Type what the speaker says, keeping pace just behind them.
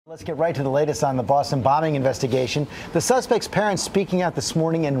Let's get right to the latest on the Boston bombing investigation. The suspect's parents speaking out this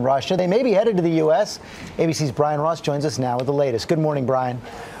morning in Russia. They may be headed to the U.S. ABC's Brian Ross joins us now with the latest. Good morning, Brian.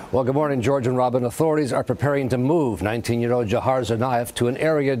 Well, good morning, George and Robin. Authorities are preparing to move 19-year-old Dzhokhar Tsarnaev to an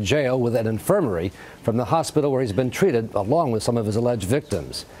area jail with an infirmary from the hospital where he's been treated, along with some of his alleged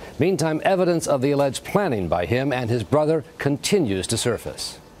victims. Meantime, evidence of the alleged planning by him and his brother continues to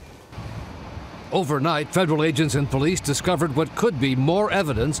surface. Overnight, federal agents and police discovered what could be more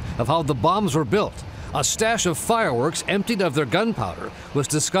evidence of how the bombs were built. A stash of fireworks emptied of their gunpowder was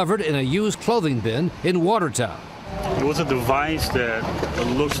discovered in a used clothing bin in Watertown. It was a device that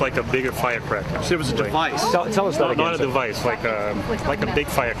looks like a bigger firecracker. So it was a device. Tell us that again. Not a device, like a big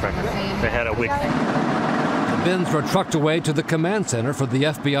firecracker that had a wick. The bins were trucked away to the command center for the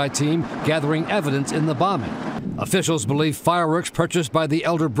FBI team gathering evidence in the bombing. Officials believe fireworks purchased by the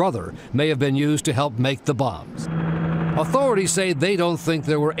elder brother may have been used to help make the bombs. Authorities say they don't think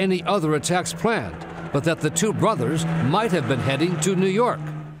there were any other attacks planned, but that the two brothers might have been heading to New York.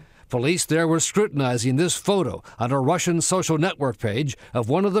 Police there were scrutinizing this photo on a Russian social network page of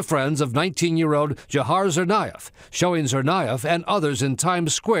one of the friends of 19-year-old Dzhokhar Tsarnaev, showing Tsarnaev and others in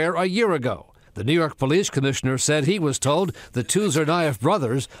Times Square a year ago. The New York police commissioner said he was told the two Tsarnaev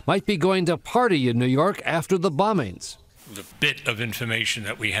brothers might be going to party in New York after the bombings. The bit of information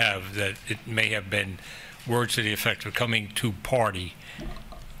that we have that it may have been words to the effect of coming to party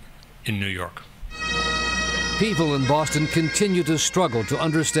in New York. People in Boston continue to struggle to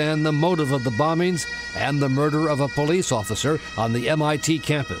understand the motive of the bombings and the murder of a police officer on the MIT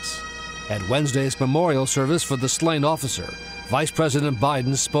campus. At Wednesday's memorial service for the slain officer, Vice President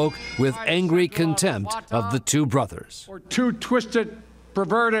Biden spoke with angry contempt of the two brothers. Or two twisted,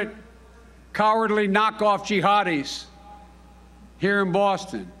 perverted, cowardly knockoff jihadis here in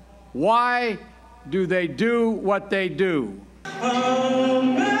Boston. Why do they do what they do?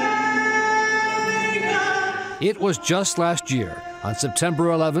 It was just last year, on September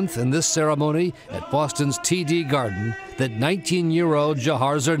 11th, in this ceremony at Boston's TD Garden, that 19-year-old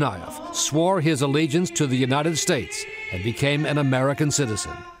Dzhokhar Tsarnaev swore his allegiance to the United States and became an American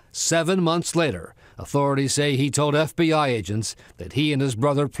citizen. 7 months later, authorities say he told FBI agents that he and his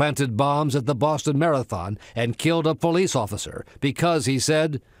brother planted bombs at the Boston Marathon and killed a police officer because, he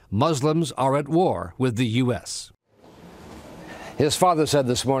said, Muslims are at war with the U.S. His father said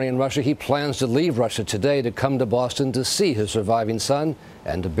this morning in Russia he plans to leave Russia today to come to Boston to see his surviving son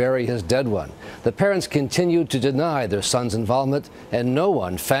and to bury his dead one. The parents continue to deny their son's involvement, and no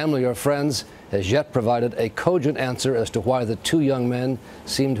one, family or friends, has yet provided a cogent answer as to why the two young men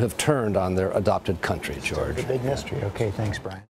seem to have turned on their adopted country, George. It's a big mystery. Okay, thanks, Brian.